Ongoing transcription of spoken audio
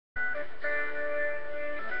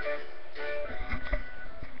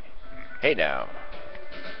Hey now,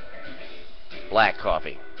 black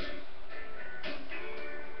coffee.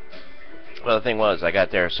 Well, the thing was, I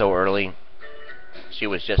got there so early. She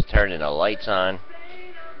was just turning the lights on,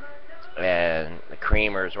 and the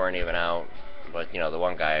creamers weren't even out. But the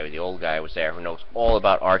one guy, the old guy, was there who knows all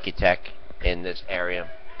about architect in this area.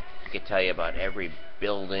 He could tell you about every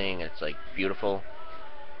building. It's like beautiful.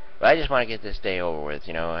 But I just want to get this day over with.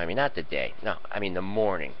 I mean, not the day. No, I mean the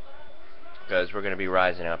morning, because we're going to be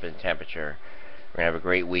rising up in temperature. We're going to have a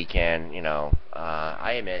great weekend.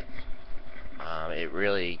 I admit, it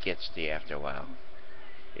really gets to you after a while.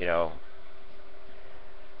 You know,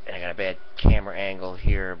 and I got a bad camera angle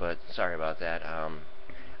here, but sorry about that.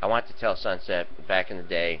 I want to tell Sunset, back in the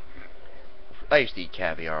day, I used to eat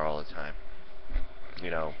caviar all the time.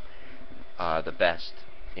 The best.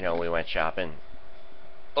 We went shopping.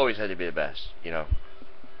 Always had to be the best.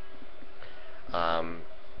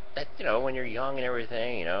 That when you're young and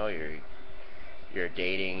everything, you're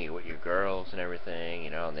dating with your girls and everything,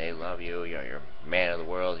 and they love you. You're a man of the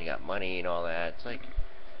world. You got money and all that. It's like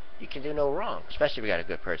you can do no wrong, especially if you got a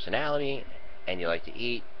good personality and you like to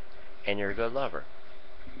eat and you're a good lover.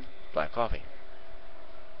 Black coffee.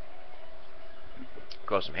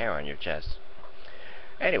 Grow some hair on your chest.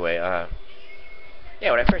 Anyway,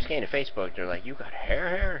 when I first came to Facebook, they're like, "You got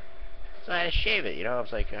hair?" So I had to shave it. I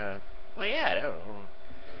was like, "Well, yeah, I don't know."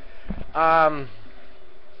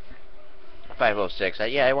 506.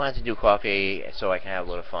 I wanted to do coffee so I can have a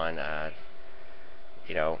little fun.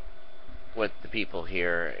 With the people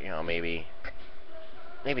here.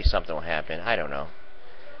 Maybe something will happen. I don't know.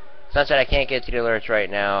 Sunset, I can't get to the alerts right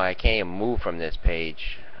now. I can't even move from this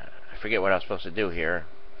page. I forget what I was supposed to do here.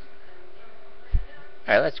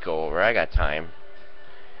 Alright, let's go over. I got time.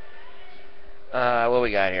 What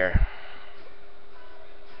we got here?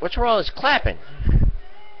 What's wrong with this clapping?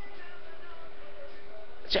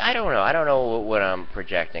 See, I don't know. I don't know what I'm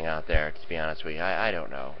projecting out there, to be honest with you. I don't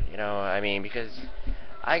know. Because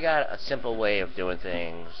I got a simple way of doing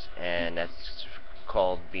things, and that's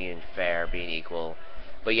called being fair, being equal.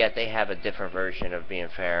 But yet they have a different version of being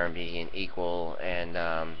fair and being equal, and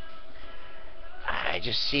I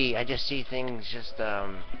just see things just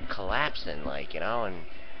collapsing,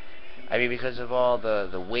 and because of all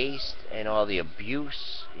the waste and all the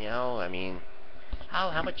abuse,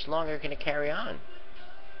 how much longer can it carry on?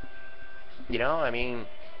 I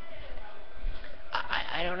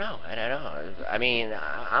don't know.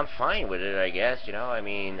 I'm fine with it, I guess.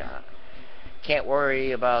 Can't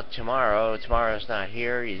worry about tomorrow. Tomorrow's not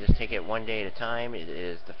here. You just take it one day at a time. It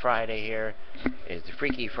is the Friday here. It's the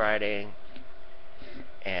Freaky Friday.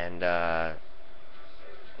 And, I'm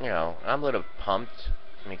a little pumped.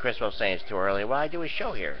 Chris was saying it's too early. Well, I do a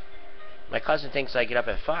show here. My cousin thinks I get up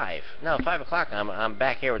at 5. No, 5 o'clock. I'm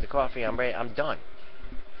back here with the coffee. I'm ready. I'm done.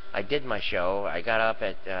 I did my show. I got up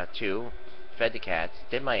at 2, fed the cats,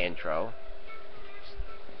 did my intro,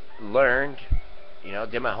 learned,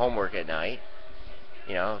 did my homework at night,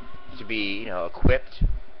 to be, equipped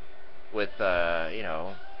with,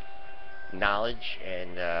 knowledge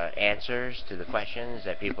and answers to the questions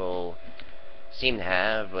that people seem to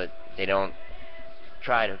have, but they don't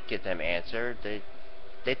try to get them answered. They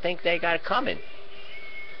think they got it coming.